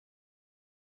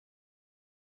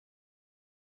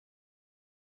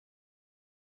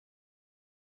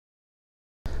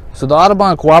So the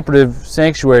Audubon Cooperative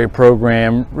Sanctuary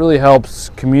Program really helps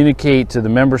communicate to the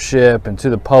membership and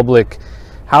to the public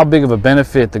how big of a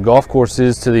benefit the golf course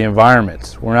is to the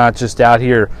environment. We're not just out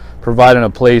here providing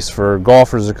a place for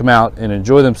golfers to come out and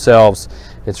enjoy themselves.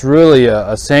 It's really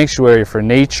a sanctuary for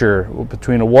nature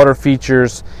between the water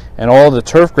features and all the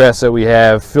turf grass that we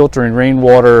have filtering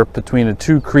rainwater between the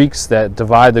two creeks that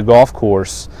divide the golf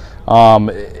course.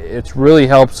 It really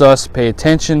helps us pay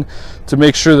attention to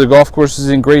make sure the golf course is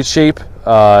in great shape,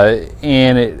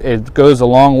 and it goes a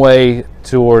long way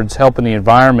towards helping the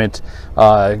environment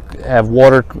have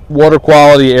water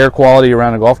quality, air quality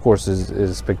around the golf course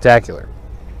is spectacular.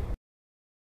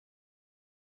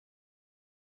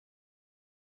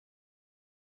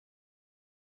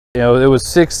 You know, it was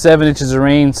 6-7 inches of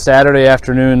rain Saturday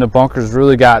afternoon. The bunkers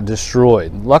really got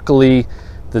destroyed. Luckily,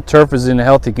 the turf is in a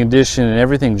healthy condition and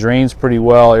everything drains pretty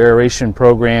well. Aeration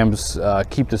programs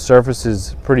keep the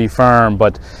surfaces pretty firm,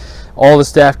 but all the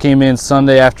staff came in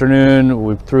Sunday afternoon.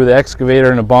 We threw the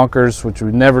excavator in the bunkers, which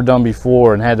we've never done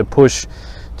before, and had to push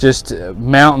just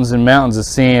mountains and mountains of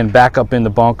sand back up in the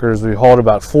bunkers. We hauled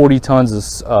about 40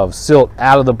 tons of silt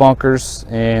out of the bunkers,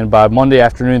 and by Monday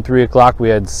afternoon, 3 o'clock, we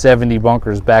had 70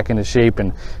 bunkers back into shape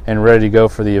and ready to go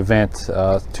for the event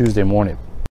Tuesday morning.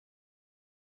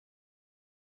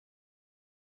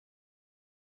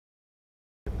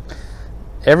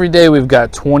 Every day we've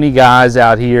got 20 guys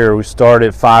out here. We start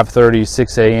at 5:30,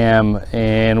 6 a.m.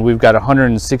 and we've got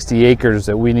 160 acres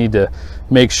that we need to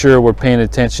make sure we're paying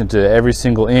attention to every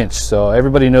single inch. So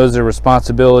everybody knows their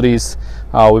responsibilities.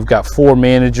 We've got 4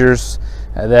 managers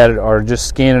that are just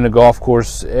scanning the golf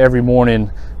course every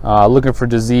morning, looking for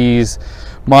disease,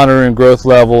 monitoring growth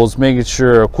levels, making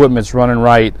sure equipment's running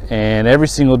right, and every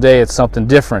single day it's something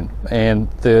different.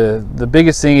 And the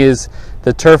biggest thing is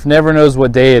the turf never knows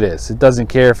what day it is. It doesn't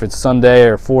care if it's Sunday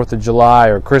or 4th of July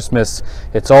or Christmas.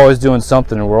 It's always doing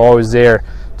something, and we're always there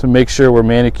to make sure we're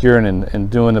manicuring and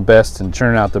doing the best and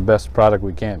churning out the best product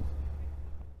we can.